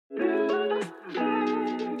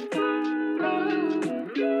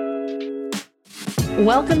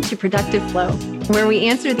Welcome to Productive Flow, where we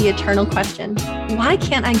answer the eternal question, why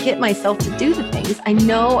can't I get myself to do the things I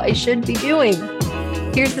know I should be doing?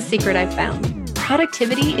 Here's the secret I've found.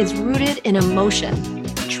 Productivity is rooted in emotion.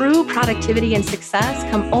 True productivity and success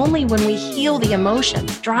come only when we heal the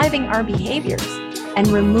emotions driving our behaviors and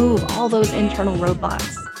remove all those internal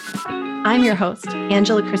roadblocks. I'm your host,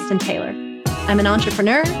 Angela Kristen Taylor. I'm an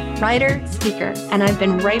entrepreneur, writer, speaker, and I've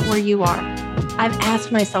been right where you are. I've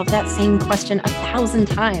asked myself that same question 1,000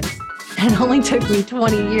 times, and it only took me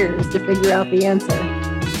 20 years to figure out the answer.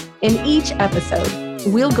 In each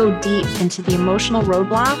episode, we'll go deep into the emotional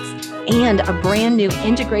roadblocks and a brand new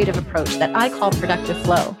integrative approach that I call Productive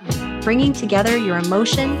Flow, bringing together your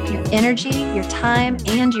emotion, your energy, your time,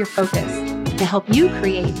 and your focus to help you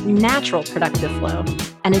create natural productive flow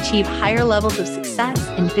and achieve higher levels of success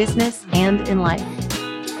in business and in life.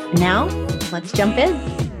 Now, let's jump in.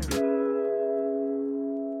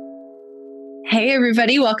 Hey,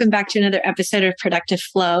 everybody. Welcome back to another episode of Productive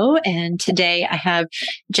Flow. And today I have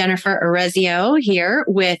Jennifer Urezzio here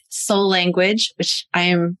with Soul Language, which I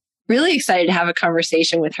am really excited to have a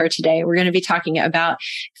conversation with her today. We're going to be talking about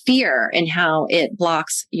fear and how it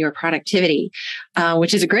blocks your productivity,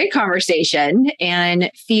 which is a great conversation and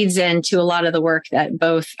feeds into a lot of the work that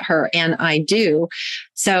both her and I do.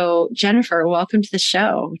 So, Jennifer, welcome to the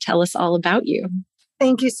show. Tell us all about you.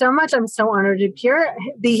 Thank you so much. I'm so honored to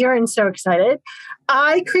be here and so excited.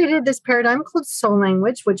 I created this paradigm called Soul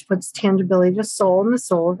Language, which puts tangibility to soul in the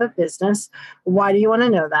soul of the business. Why do you want to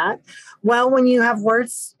know that? Well, when you have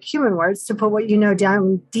words, human words, to put what you know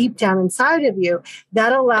down deep down inside of you,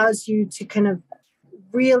 that allows you to kind of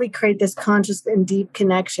really create this conscious and deep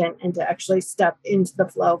connection and to actually step into the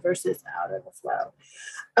flow versus out of the flow.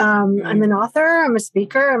 I'm an author, I'm a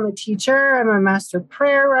speaker, I'm a teacher, I'm a master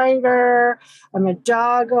prayer writer, I'm a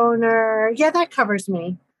dog owner. Yeah, that covers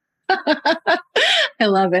me. I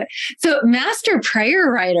love it. So master prayer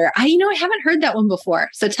writer, I haven't heard that one before.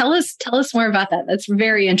 So tell us more about that. That's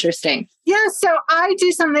very interesting. Yeah, so I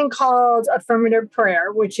do something called affirmative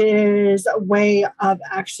prayer, which is a way of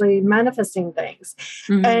actually manifesting things.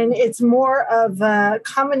 Mm-hmm. And it's more of a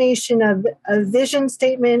combination of a vision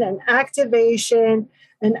statement, an activation,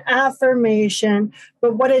 an affirmation.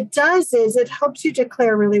 But what it does is it helps you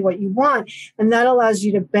declare really what you want. And that allows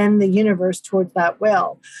you to bend the universe towards that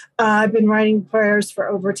will. I've been writing prayers for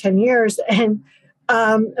over 10 years. And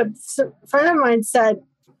a friend of mine said,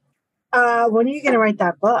 when are you going to write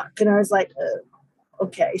that book? And I was like,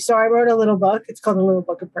 okay. So I wrote a little book. It's called The Little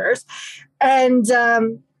Book of Prayers. And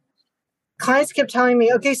clients kept telling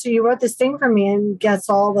me, okay, so you wrote this thing for me and guess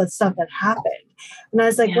all the stuff that happened. And I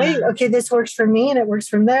was like, wait, okay, this works for me and it works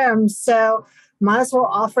for them. So might as well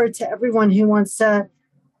offer it to everyone who wants to.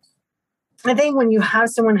 I think when you have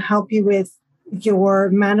someone help you with your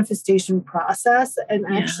manifestation process and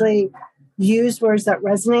actually use words that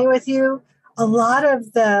resonate with you, a lot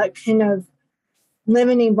of the kind of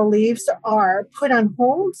limiting beliefs are put on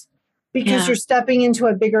hold because you're stepping into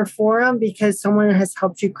a bigger forum because someone has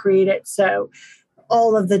helped you create it. So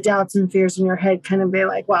all of the doubts and fears in your head kind of be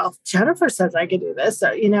like, well, Jennifer says I could do this.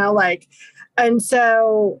 So, and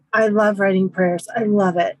so I love writing prayers. I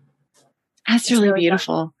love it. That's really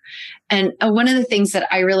beautiful. Fun. And one of the things that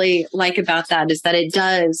I really like about that is that it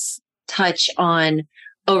does touch on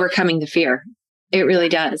overcoming the fear. It really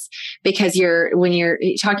does. Because when you're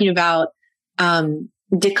talking about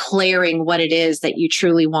declaring what it is that you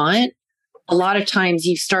truly want, a lot of times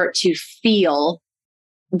you start to feel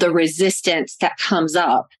the resistance that comes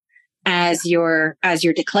up as you're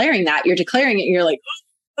declaring that. You're declaring it, and you're like,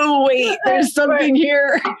 oh wait, there's something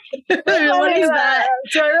here. What is that?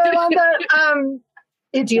 Do I really want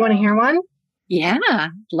that? Do you want to hear one? Yeah,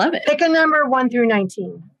 love it. Pick a number 1 through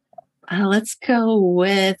 19. Let's go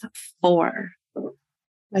with 4.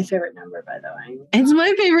 My favorite number, by the way. It's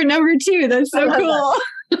my favorite number too. That's so cool.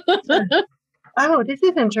 That. Oh, this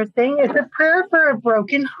is interesting. It's a prayer for a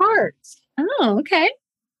broken heart. Oh, okay.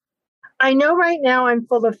 I know right now I'm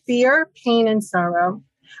full of fear, pain, and sorrow.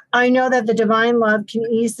 I know that the divine love can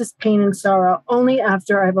ease this pain and sorrow only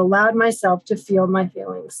after I've allowed myself to feel my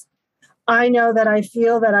feelings. I know that I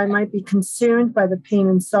feel that I might be consumed by the pain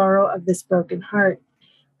and sorrow of this broken heart.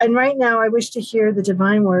 And right now I wish to hear the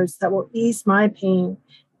divine words that will ease my pain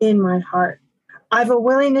in my heart. I have a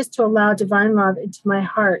willingness to allow divine love into my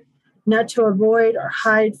heart, not to avoid or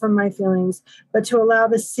hide from my feelings, but to allow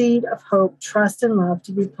the seed of hope, trust, and love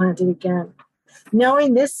to be planted again.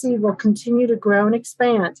 Knowing this seed will continue to grow and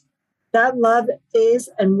expand, that love is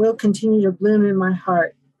and will continue to bloom in my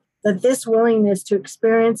heart, that this willingness to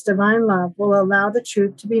experience divine love will allow the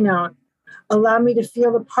truth to be known, allow me to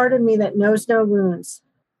feel the part of me that knows no wounds,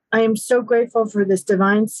 I am so grateful for this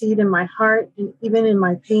divine seed in my heart. And even in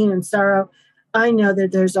my pain and sorrow, I know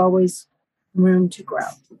that there's always room to grow.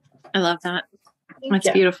 I love that. Thank That's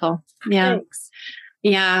you. beautiful. Yeah. Thanks.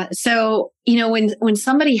 Yeah. So, when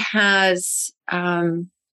somebody has a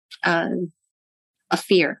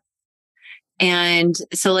fear, and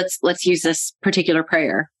so let's use this particular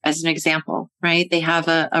prayer as an example, right? They have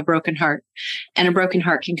a broken heart, and a broken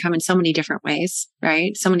heart can come in so many different ways,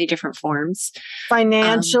 right? So many different forms.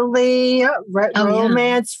 Financially,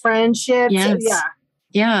 romance, friendships. Yes. Yeah.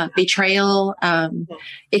 Yeah. Betrayal.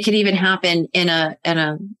 It could even happen in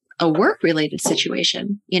a work related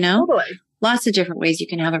situation, Totally. Lots of different ways you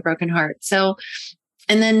can have a broken heart. So,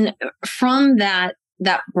 and then from that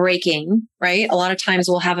breaking, right? A lot of times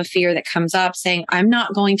we'll have a fear that comes up saying, I'm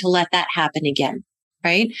not going to let that happen again.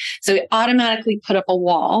 Right. So we automatically put up a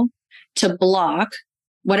wall to block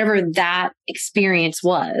whatever that experience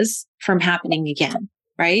was from happening again.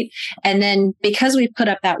 Right. And then because we put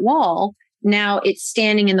up that wall, now it's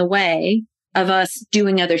standing in the way of us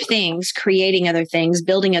doing other things, creating other things,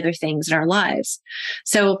 building other things in our lives.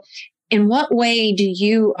 So in what way do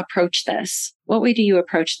you approach this? What way do you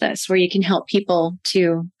approach this where you can help people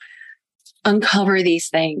to uncover these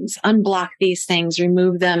things, unblock these things,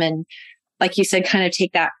 remove them, and like you said, kind of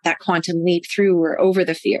take that quantum leap through or over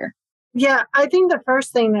the fear? Yeah, I think the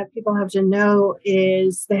first thing that people have to know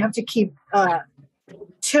is they have to keep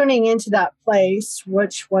tuning into that place,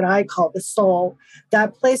 which what I call the soul,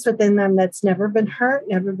 that place within them that's never been hurt,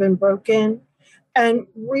 never been broken, and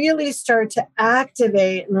really start to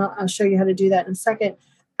activate, and I'll show you how to do that in a second,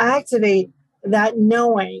 activate that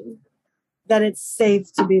knowing that it's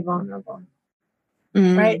safe to be vulnerable,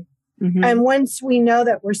 right? Mm-hmm. And once we know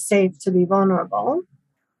that we're safe to be vulnerable,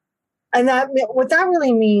 and that what that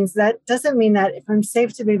really means, that doesn't mean that if I'm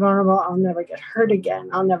safe to be vulnerable, I'll never get hurt again.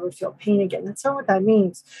 I'll never feel pain again. That's not what that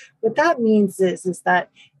means. What that means is that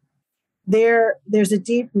there's a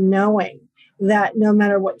deep knowing that no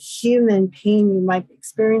matter what human pain you might be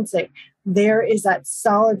experiencing, there is that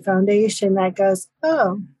solid foundation that goes,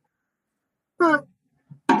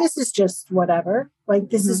 this is just whatever.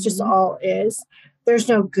 Like, this is just all is. There's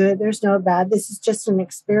no good. There's no bad. This is just an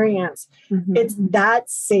experience. Mm-hmm. It's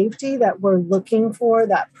that safety that we're looking for,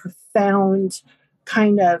 that profound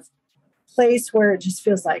kind of place where it just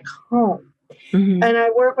feels like home. Mm-hmm. And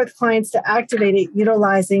I work with clients to activate it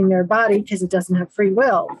utilizing their body because it doesn't have free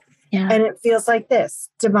will. Yeah. And it feels like this: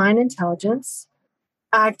 divine intelligence,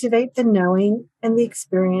 activate the knowing and the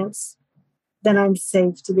experience that I'm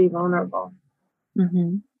safe to be vulnerable.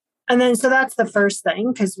 Mm-hmm. And then, so that's the first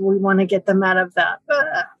thing, because we want to get them out of that.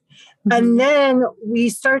 Mm-hmm. And then we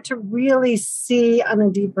start to really see on a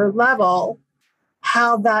deeper level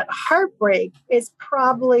how that heartbreak is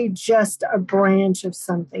probably just a branch of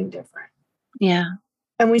something different. Yeah.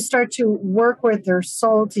 And we start to work with their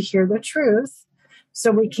soul to hear the truth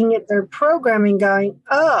so we can get their programming going.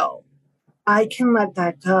 Oh, I can let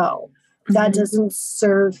that go. Mm-hmm. That doesn't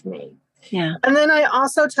serve me. Yeah. And then I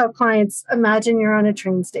also tell clients, imagine you're on a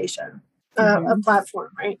train station, a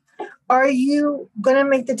platform, right? Are you going to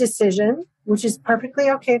make the decision, which is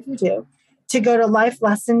perfectly okay if you do, to go to Life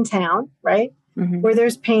Lesson Town, right? Mm-hmm. Where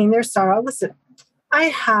there's pain, there's sorrow. Listen, I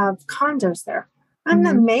have condos there. I'm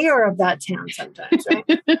the mayor of that town sometimes,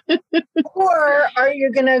 right? Or are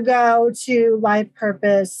you going to go to life,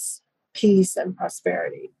 purpose, peace, and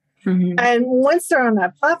prosperity? Mm-hmm. And once they're on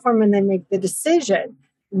that platform and they make the decision,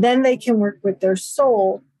 then they can work with their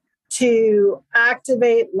soul to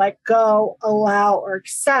activate, let go, allow, or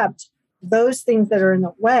accept those things that are in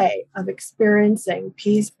the way of experiencing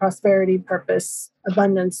peace, prosperity, purpose,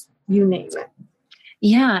 abundance, you name it.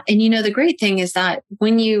 Yeah. And the great thing is that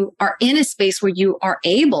when you are in a space where you are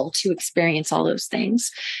able to experience all those things,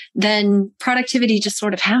 then productivity just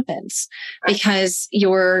sort of happens because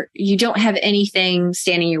you don't have anything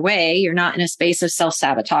standing your way. You're not in a space of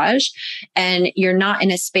self-sabotage, and you're not in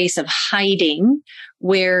a space of hiding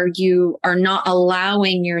where you are not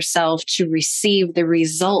allowing yourself to receive the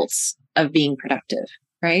results of being productive.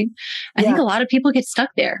 Right. I think a lot of people get stuck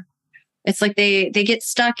there. It's like they get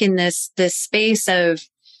stuck in this space of,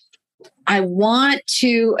 I want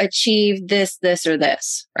to achieve this, or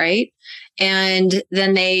this, right? And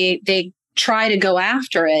then they try to go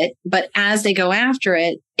after it, but as they go after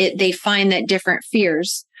it, they find that different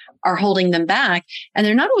fears are holding them back, and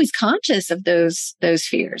they're not always conscious of those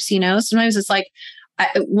fears. Sometimes it's like,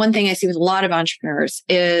 one thing I see with a lot of entrepreneurs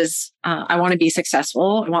is I want to be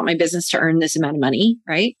successful. I want my business to earn this amount of money,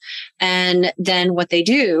 right? And then what they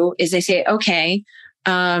do is they say, okay,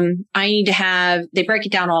 I need to have, they break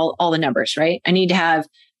it down all the numbers, right? I need to have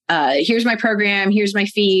here's my program, here's my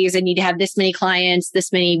fees. I need to have this many clients,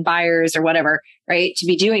 this many buyers or whatever, right? To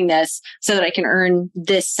be doing this so that I can earn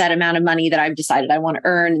this set amount of money that I've decided I want to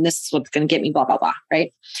earn. And this is what's going to get me blah, blah, blah.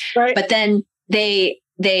 Right. Right. But then they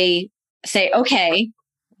say, okay,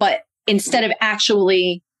 but instead of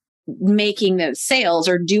actually making those sales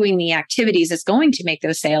or doing the activities that's going to make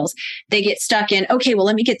those sales, they get stuck in, okay, well,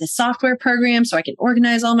 let me get the software program so I can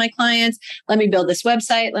organize all my clients. Let me build this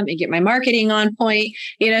website. Let me get my marketing on point.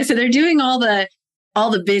 So they're doing all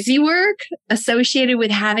the busy work associated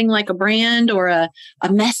with having like a brand or a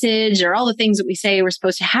message or all the things that we say we're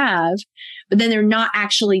supposed to have, but then they're not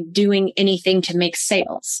actually doing anything to make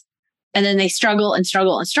sales. And then they struggle and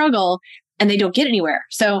struggle and struggle and they don't get anywhere.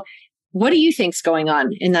 So what do you think's going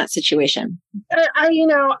on in that situation?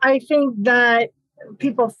 I think that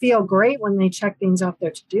people feel great when they check things off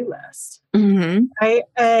their to-do list, right?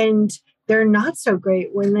 And they're not so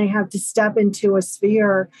great when they have to step into a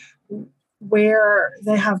sphere where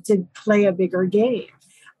they have to play a bigger game.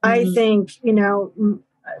 I think,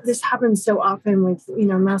 this happens so often with,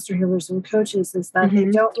 master healers and coaches is that they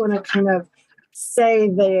don't want to kind of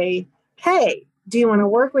say hey, do you want to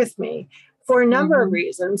work with me? For a number of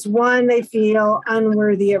reasons. One, they feel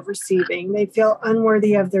unworthy of receiving. They feel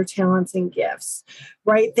unworthy of their talents and gifts,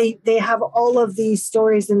 right? They have all of these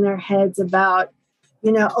stories in their heads about,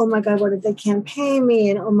 oh my God, what if they can't pay me?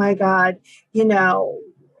 And oh my God,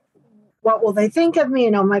 what will they think of me?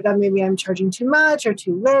 And oh my God, maybe I'm charging too much or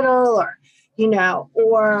too little,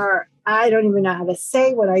 or I don't even know how to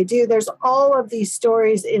say what I do. There's all of these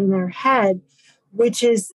stories in their head, which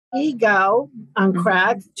is ego on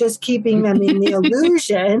crack, just keeping them in the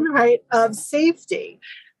illusion, right, of safety.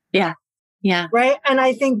 Yeah. Yeah. Right. And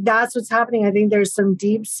I think that's what's happening. I think there's some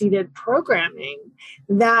deep-seated programming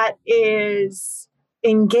that is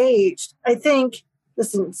engaged. I think,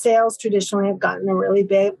 listen, sales traditionally have gotten a really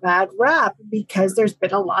bad rap because there's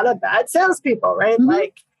been a lot of bad salespeople, right?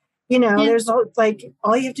 There's all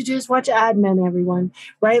you have to do is watch Ad Men, everyone,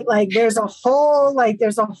 right? There's a whole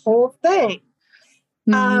thing.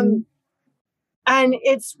 And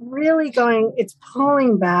it's really it's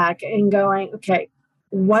pulling back and going, okay,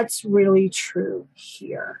 what's really true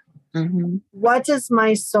here? What does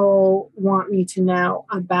my soul want me to know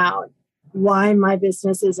about why my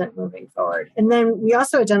business isn't moving forward? And then we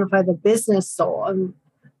also identify the business soul. And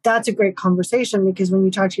that's a great conversation because when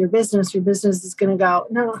you talk to your business is going to go,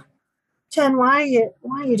 no, Jen, why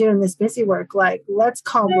are you doing this busy work? Let's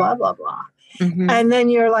call blah, blah, blah. And then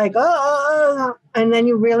you're like, oh, and then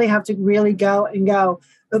you really have to really go,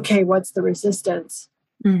 okay, what's the resistance?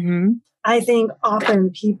 I think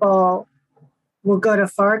often people will go to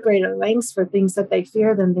far greater lengths for things that they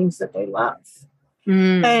fear than things that they love.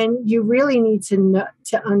 And you really need to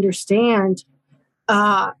understand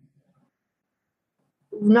not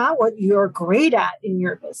what you're great at in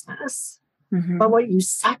your business, but what you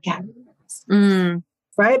suck at in your business.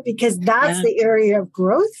 Right? Because that's the area of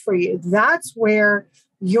growth for you. That's where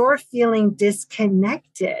you're feeling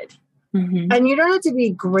disconnected. And you don't have to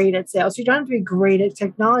be great at sales. You don't have to be great at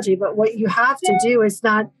technology. But what you have to do is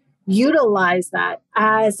not utilize that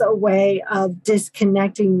as a way of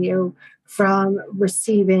disconnecting you from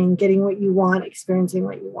receiving, getting what you want, experiencing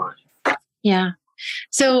what you want. Yeah.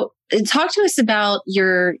 So talk to us about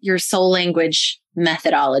your soul language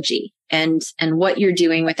methodology and what you're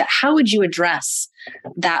doing with it. How would you address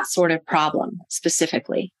that sort of problem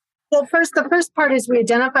specifically? Well, the first part is we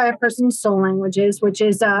identify a person's soul languages, which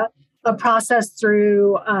is a process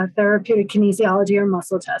through therapeutic kinesiology or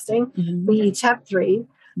muscle testing. We each have 3,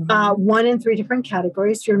 1 in 3 different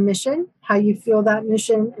categories: your mission, how you feel that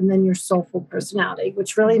mission, and then your soulful personality,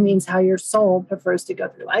 which really means how your soul prefers to go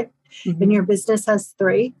through life. And your business has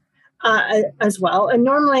 3 as well. And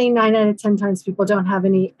normally 9 out of 10 times people don't have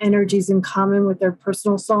any energies in common with their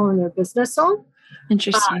personal soul and their business soul.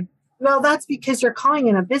 Interesting. Well, that's because you're calling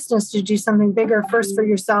in a business to do something bigger first for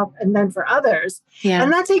yourself and then for others. Yeah.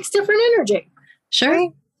 And that takes different energy. Sure. Right?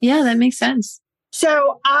 Yeah, that makes sense.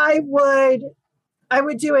 So I would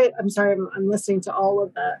do it. I'm sorry, I'm listening to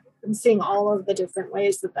I'm seeing all of the different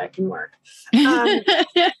ways that can work.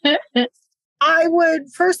 I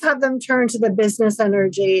would first have them turn to the business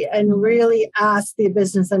energy and really ask the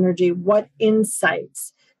business energy, what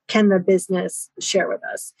insights can the business share with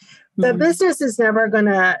us? The business is never going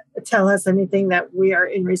to tell us anything that we are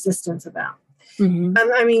in resistance about.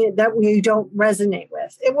 That we don't resonate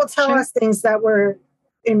with. It will tell us things that we're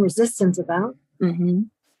in resistance about.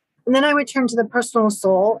 And then I would turn to the personal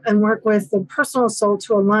soul and work with the personal soul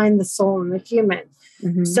to align the soul and the human.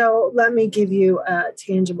 So let me give you a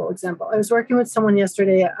tangible example. I was working with someone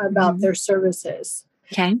yesterday about their services.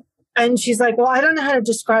 Okay. And she's like, well, I don't know how to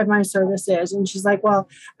describe my services. And she's like, well,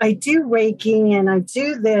 I do Reiki and I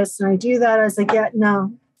do this and I do that. I was like, yeah,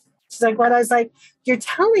 no. She's like, what? I was like, you're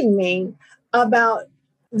telling me about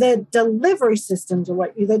the delivery systems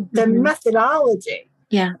or the methodology.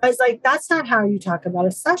 Yeah. I was like, that's not how you talk about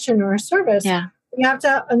a session or a service. Yeah. You have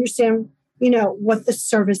to understand, what the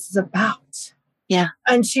service is about. Yeah.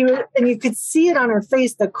 And you could see it on her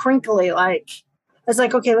face, the crinkly, like, I was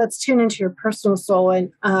like, okay, let's tune into your personal soul.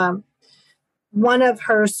 And one of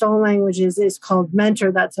her soul languages is called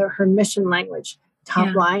mentor. That's her mission language,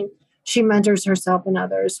 top line. She mentors herself and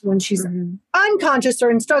others. When she's unconscious or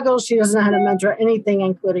in struggle, she doesn't know how to mentor anything,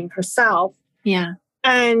 including herself. Yeah.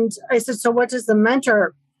 And I said, so what does the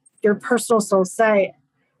mentor, your personal soul, say?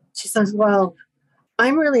 She says, well,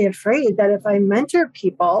 I'm really afraid that if I mentor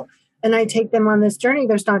people and I take them on this journey,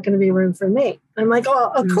 there's not going to be room for me. I'm like,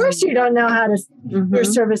 oh, of course you don't know how to your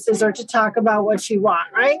services or to talk about what you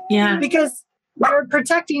want, right? Yeah. Because you're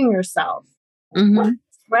protecting yourself,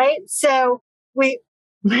 right? So we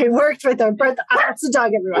worked with her, but that's a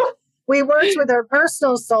dog, everyone. We worked with her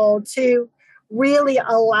personal soul to really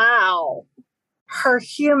allow her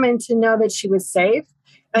human to know that she was safe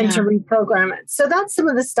and to reprogram it. So that's some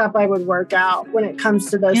of the stuff I would work out when it comes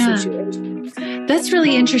to those situations. That's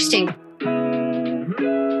really interesting.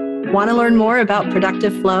 Want to learn more about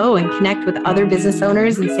productive flow and connect with other business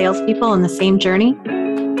owners and salespeople on the same journey?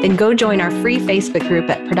 Then go join our free Facebook group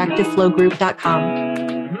at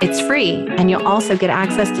productiveflowgroup.com. It's free, and you'll also get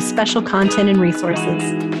access to special content and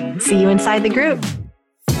resources. See you inside the group.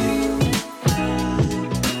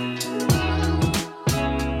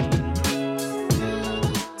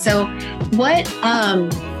 So what,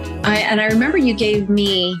 I remember you gave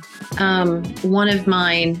me one of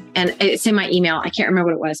mine, and it's in my email. I can't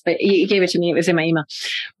remember what it was, but you gave it to me. It was in my email.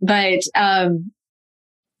 But I'm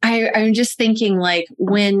just thinking, like,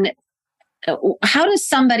 how does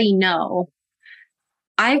somebody know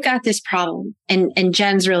I've got this problem and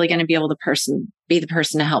Jen's really going to be able to be the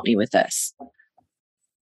person to help me with this?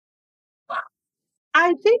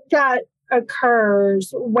 I think that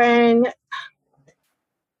occurs when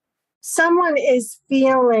someone is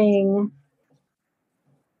feeling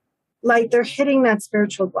like they're hitting that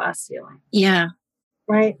spiritual glass ceiling. Yeah.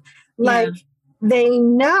 Right? Like they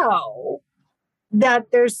know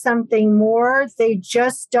that there's something more. They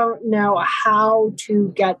just don't know how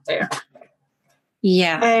to get there.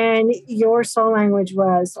 Yeah. And your soul language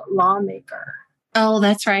was lawmaker. Oh,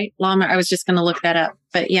 that's right. Lawmaker. I was just going to look that up.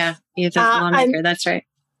 But yeah, it's lawmaker. That's right.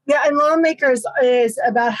 Yeah. And lawmaker is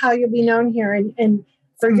about how you'll be known here. And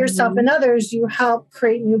for yourself and others, you help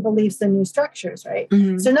create new beliefs and new structures, right?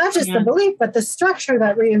 So not just the belief, but the structure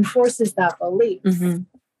that reinforces that belief.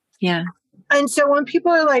 Yeah. And so when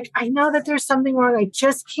people are like, I know that there's something wrong, I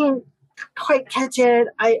just can't quite catch it.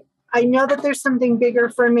 I know that there's something bigger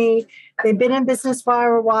for me. They've been in business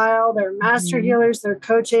for a while. They're master healers. They're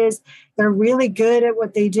coaches. They're really good at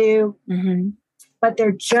what they do, but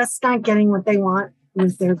they're just not getting what they want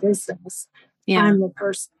with their business. Yeah. I'm the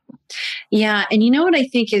person. Yeah. And you know what I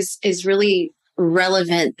think is really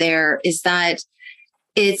relevant there is that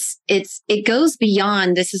it goes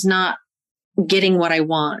beyond, this is not getting what I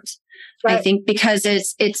want. Right. I think because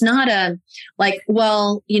it's not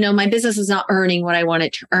my business is not earning what I want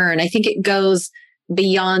it to earn. I think it goes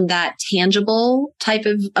beyond that tangible type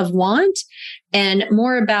of want and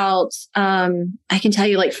more about, I can tell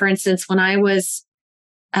you, like, for instance, when I was,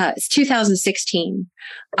 it's 2016,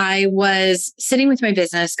 I was sitting with my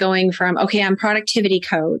business going from, okay, I'm productivity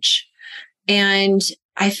coach. And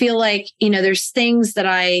I feel like, there's things that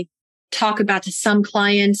I talk about to some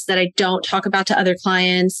clients that I don't talk about to other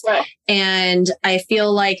clients. Right. And I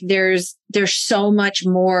feel like there's so much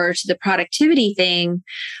more to the productivity thing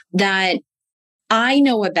that I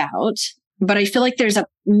know about, but I feel like there's a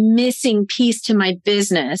missing piece to my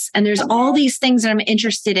business. And there's all these things that I'm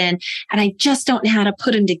interested in, and I just don't know how to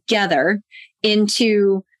put them together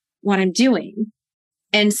into what I'm doing.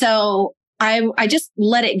 And so I just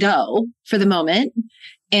let it go for the moment.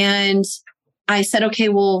 And I said, okay,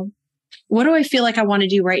 well, what do I feel like I want to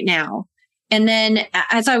do right now? And then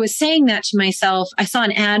as I was saying that to myself, I saw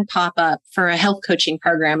an ad pop up for a health coaching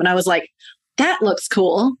program. And I was like, that looks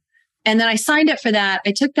cool. And then I signed up for that.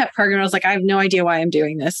 I took that program. I was like, I have no idea why I'm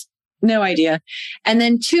doing this. No idea. And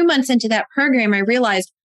then 2 months into that program, I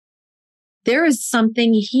realized there is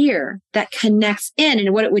something here that connects in.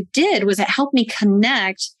 And what it did was it helped me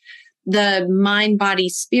connect the mind, body,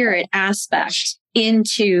 spirit aspect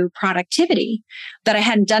into productivity that I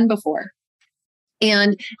hadn't done before.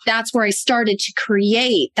 And that's where I started to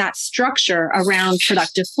create that structure around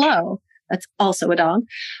productive flow. That's also a dog.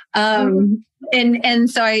 And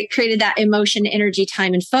so I created that emotion, energy,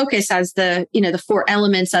 time, and focus as the 4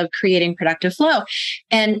 elements of creating productive flow.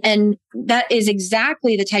 And that is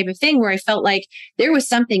exactly the type of thing where I felt like there was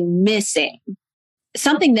something missing,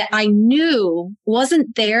 something that I knew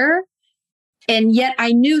wasn't there. And yet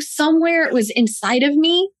I knew somewhere it was inside of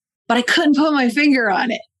me, but I couldn't put my finger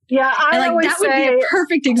on it. Yeah, that would be a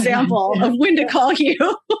perfect example of when to call you.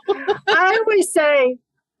 I always say,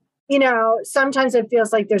 sometimes it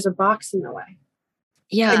feels like there's a box in the way.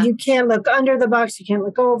 Yeah. And you can't look under the box. You can't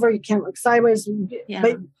look over. You can't look sideways. Yeah.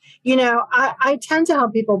 But, I tend to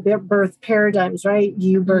help people birth paradigms, right?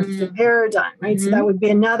 You birth the paradigm, right? So that would be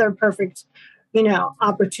another perfect,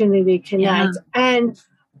 opportunity to connect. Yeah. And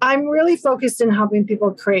I'm really focused in helping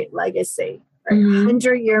people create legacy, right?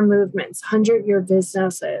 100-year movements, 100-year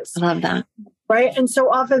businesses. I love that. Right. And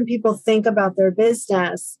so often people think about their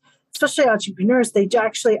business, especially entrepreneurs.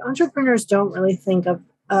 Entrepreneurs don't really think of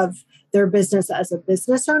their business as a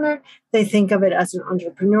business owner. They think of it as an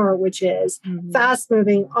entrepreneur, which is fast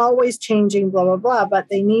moving, always changing, blah, blah, blah. But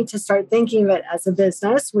they need to start thinking of it as a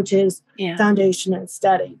business, which is foundation and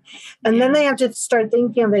steady. And then they have to start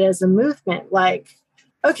thinking of it as a movement. Like,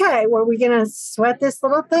 okay, were we going to sweat this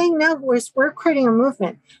little thing? No, we're creating a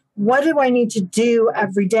movement. What do I need to do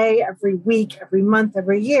every day, every week, every month,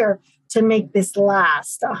 every year to make this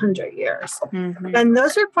last 100 years? And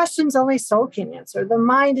those are questions only soul can answer. The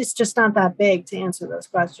mind is just not that big to answer those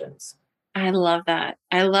questions. I love that.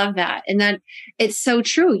 And that it's so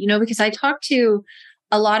true, because I talk to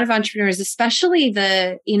a lot of entrepreneurs, especially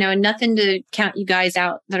nothing to count you guys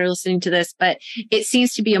out that are listening to this, but it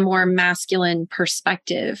seems to be a more masculine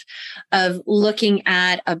perspective of looking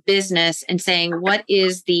at a business and saying, what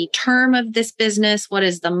is the term of this business? What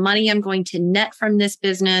is the money I'm going to net from this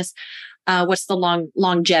business? What's the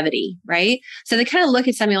longevity, right? So they kind of look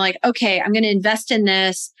at something like, okay, I'm going to invest in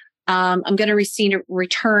this. I'm going to receive a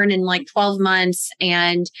return in like 12 months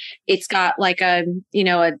and it's got like a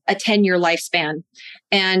 10-year lifespan.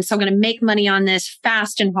 And so I'm going to make money on this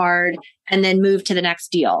fast and hard and then move to the next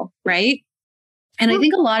deal. Right. And I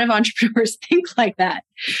think a lot of entrepreneurs think like that.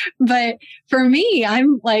 But for me,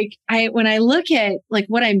 I'm like, when I look at like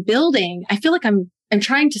what I'm building, I feel like I'm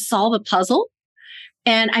trying to solve a puzzle.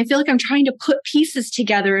 And I feel like I'm trying to put pieces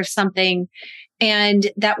together of something. And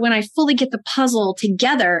that when I fully get the puzzle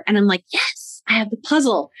together and I'm like, yes, I have the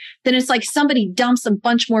puzzle, then it's like somebody dumps a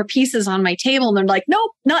bunch more pieces on my table and they're like, nope,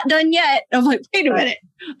 not done yet. I'm like, wait a minute.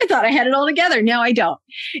 I thought I had it all together. Now I don't.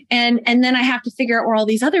 And then I have to figure out where all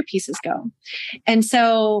these other pieces go. And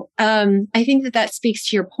so I think that speaks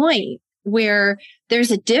to your point where there's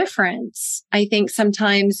a difference, I think,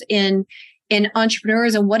 sometimes in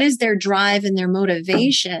entrepreneurs and what is their drive and their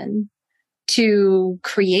motivation to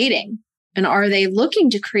creating. And are they looking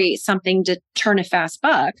to create something to turn a fast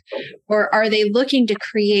buck? Or are they looking to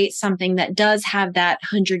create something that does have that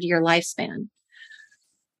 100-year lifespan?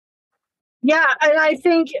 Yeah. And I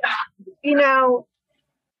think,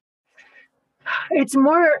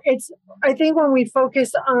 I think when we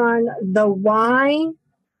focus on the why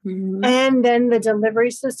and then the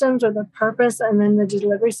delivery systems or the purpose and then the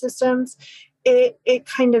delivery systems, it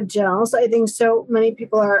kind of gels. I think so many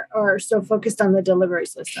people are so focused on the delivery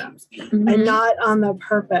systems and not on the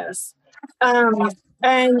purpose. And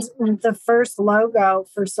the first logo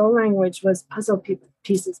for Soul Language was puzzle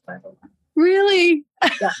pieces, by the way. Really?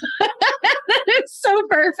 Yeah. It's so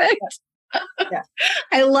perfect. Yeah.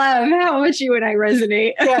 I love how much you and I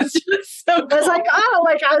resonate. Yeah. It's just so cool. I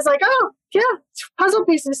was like, yeah, puzzle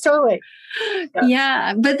pieces, totally.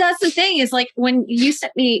 Yeah. But that's the thing is like when you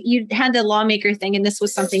sent me, you had the lawmaker thing, and this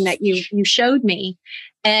was something that you showed me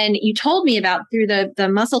and you told me about through the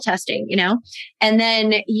muscle testing, and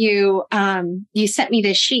then you sent me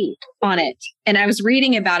this sheet on it and I was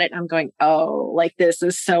reading about it and I'm going, oh, like this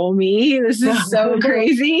is so me. This is so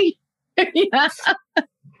crazy. Yeah.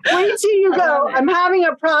 Wait till you go, I'm having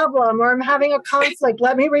a problem or I'm having a conflict.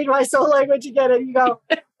 Let me read my soul language again. And you go,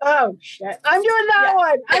 oh, shit. I'm doing that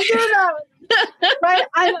one. I'm doing that one. Right?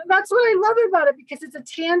 That's what I love about it because it's a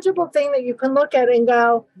tangible thing that you can look at and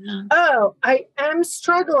go, oh, I am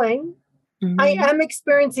struggling. I am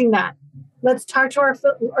experiencing that. Let's talk to our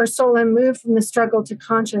soul and move from the struggle to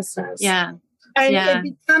consciousness. Yeah. And it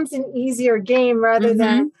becomes an easier game rather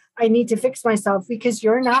than I need to fix myself because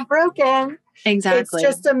you're not broken. Exactly. It's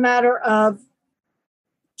just a matter of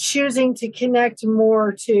choosing to connect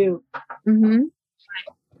more to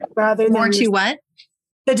rather than more to what?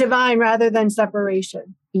 The divine rather than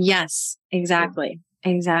separation. Yes, exactly.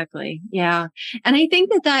 Exactly. Yeah. And I think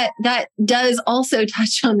that does also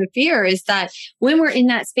touch on the fear, is that when we're in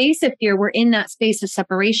that space of fear, we're in that space of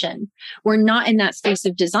separation. We're not in that space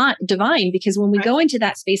of divine, because when we go into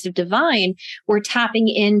that space of divine, we're tapping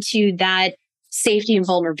into that safety and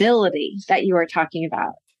vulnerability that you are talking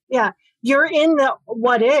about. Yeah. You're in the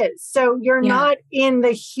what is. So you're not in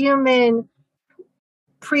the human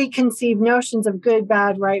preconceived notions of good,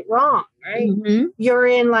 bad, right, wrong, right? Mm-hmm. You're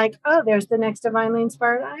in like, oh, there's the next divinely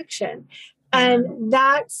inspired action. And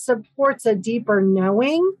that supports a deeper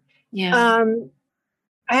knowing. Yeah.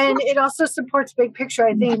 And it also supports big picture.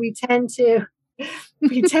 I think we tend to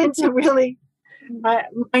really,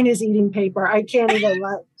 mine is eating paper. I can't even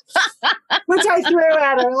which I threw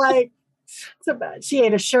at her. Like, so bad. She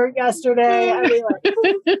ate a shirt yesterday. I mean, like,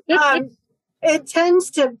 we tend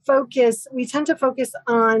to focus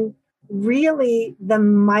on really the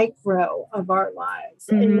micro of our lives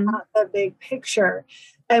and not the big picture.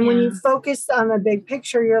 And when you focus on the big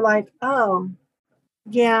picture, you're like, oh,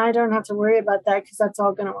 yeah, I don't have to worry about that because that's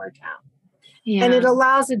all going to work out. Yeah. And it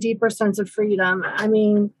allows a deeper sense of freedom. I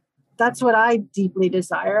mean, that's what I deeply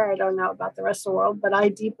desire. I don't know about the rest of the world, but I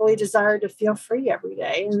deeply desire to feel free every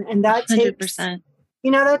day. And that 100%.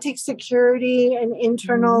 That takes security and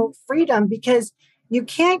internal freedom, because you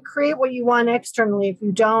can't create what you want externally if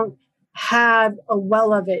you don't have a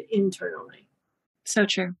well of it internally. So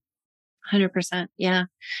true. 100%. Yeah.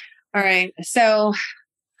 All right. So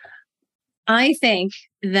I think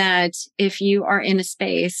that if you are in a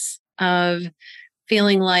space of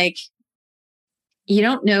feeling like you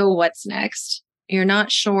don't know what's next, you're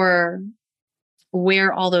not sure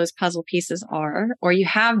where all those puzzle pieces are, or you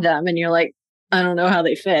have them and you're like, I don't know how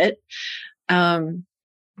they fit.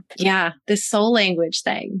 This soul language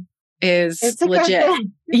thing is legit.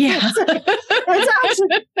 Yeah.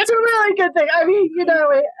 It's a really good thing. I mean,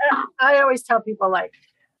 I always tell people like,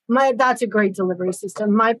 that's a great delivery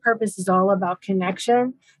system. My purpose is all about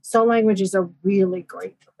connection. Soul language is a really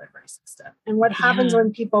great delivery system. And what happens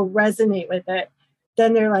when people resonate with it,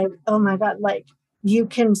 then they're like, oh my God, like you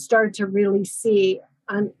can start to really see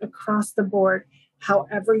across the board how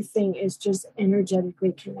everything is just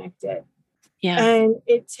energetically connected. Yeah. And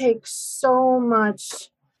it takes so much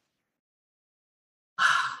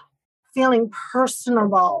feeling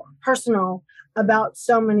personal about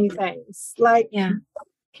so many things. Like,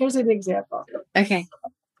 here's an example. Okay.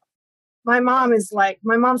 My mom's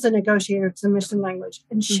a negotiator. It's a mission language,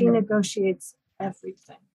 and she negotiates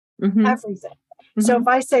everything. Everything. So if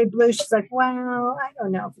I say blue, she's like, well, I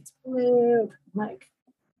don't know if it's blue. I'm like,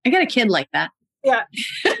 I got a kid like that. Yeah.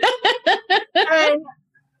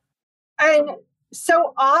 and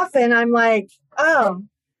so often I'm like, oh,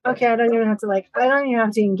 okay, I don't even have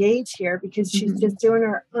to engage here, because she's just doing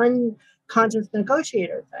her unconscious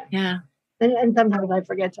negotiator thing. Yeah. And sometimes I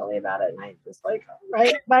forget totally about it, and I just like,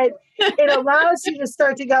 right? But it allows you to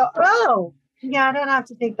start to go, oh, yeah, I don't have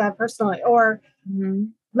to take that personally. Or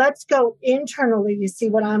let's go internally to see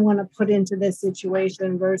what I'm going to put into this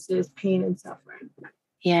situation versus pain and suffering.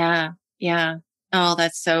 Yeah. Yeah. Oh,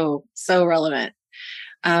 that's so relevant.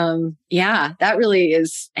 That really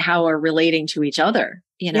is how we're relating to each other,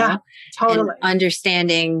 Yeah, totally. And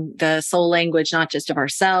understanding the soul language, not just of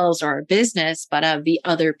ourselves or our business, but of the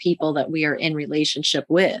other people that we are in relationship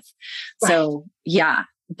with. Right. So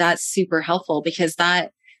that's super helpful, because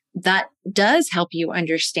that does help you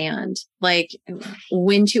understand like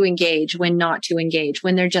when to engage, when not to engage,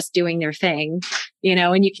 when they're just doing their thing,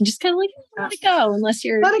 and you can just kind of like let it go, unless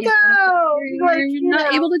you're let it go. You're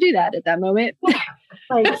not able to do that at that moment.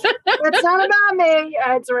 Like, it's not about me.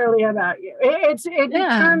 It's really about you. It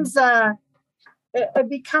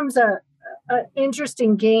becomes a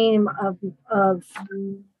interesting game of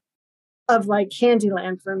like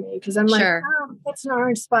Candyland for me, because I'm like, oh, that's an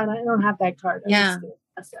orange spot. I don't have that card.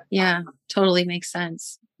 Yeah, totally makes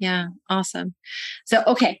sense. Yeah, awesome.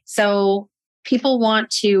 So people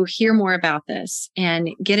want to hear more about this and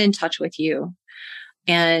get in touch with you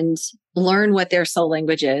and learn what their soul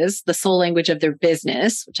language is, the soul language of their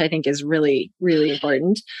business, which I think is really, really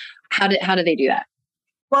important. How do they do that?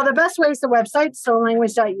 Well, the best way is the website,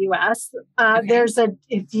 soullanguage.us.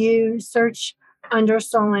 If you search under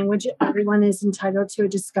soul language, everyone is entitled to a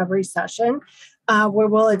discovery session where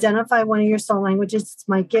we'll identify one of your soul languages. It's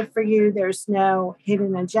my gift for you. There's no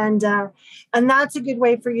hidden agenda. And that's a good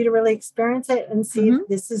way for you to really experience it and see if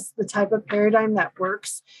this is the type of paradigm that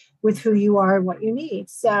works with who you are and what you need.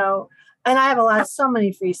 So, and I have so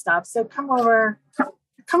many free stuff. So come over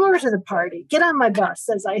to the party. Get on my bus,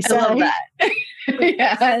 as I say. I love that.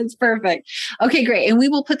 Yeah, it's perfect. Okay, great. And we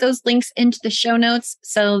will put those links into the show notes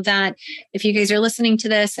so that if you guys are listening to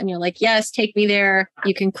this and you're like, yes, take me there,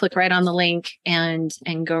 you can click right on the link and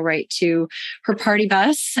go right to her party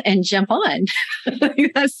bus and jump on.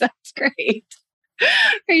 That sounds great.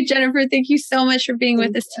 Great, Jennifer, thank you so much for being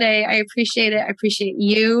with us today. I appreciate it. I appreciate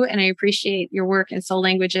you, and I appreciate your work in soul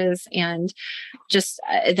languages and just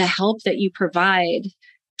the help that you provide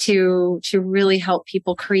to really help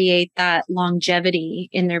people create that longevity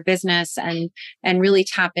in their business and really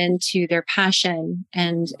tap into their passion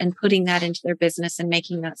and putting that into their business and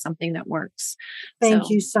making that something that works.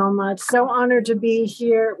 Thank you so much. So honored to be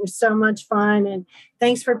here. It was so much fun. And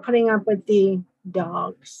thanks for putting up with the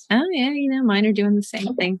dogs. Oh yeah, mine are doing the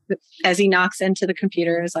same thing as he knocks into the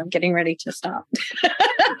computer as I'm getting ready to stop.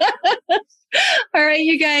 All right,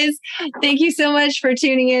 you guys, thank you so much for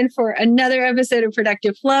tuning in for another episode of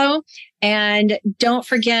Productive Flow. And don't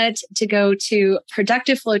forget to go to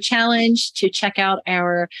Productive Flow Challenge to check out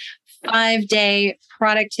our 5-day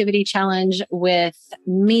productivity challenge with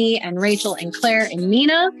me and Rachel and Claire and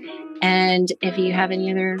Nina. And if you have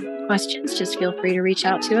any other questions, just feel free to reach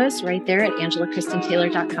out to us right there at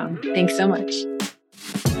AngelaKristenTaylor.com. Thanks so much.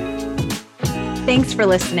 Thanks for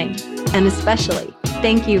listening. And especially,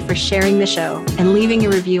 thank you for sharing the show and leaving a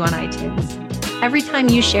review on iTunes. Every time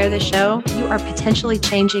you share the show, you are potentially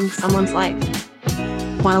changing someone's life.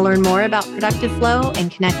 Want to learn more about Productive Flow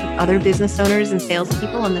and connect with other business owners and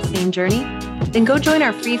salespeople on the same journey? Then go join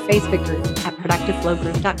our free Facebook group at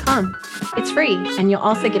productiveflowgroup.com. It's free, and you'll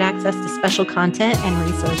also get access to special content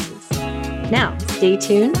and resources. Now, stay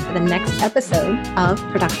tuned for the next episode of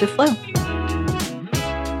Productive Flow.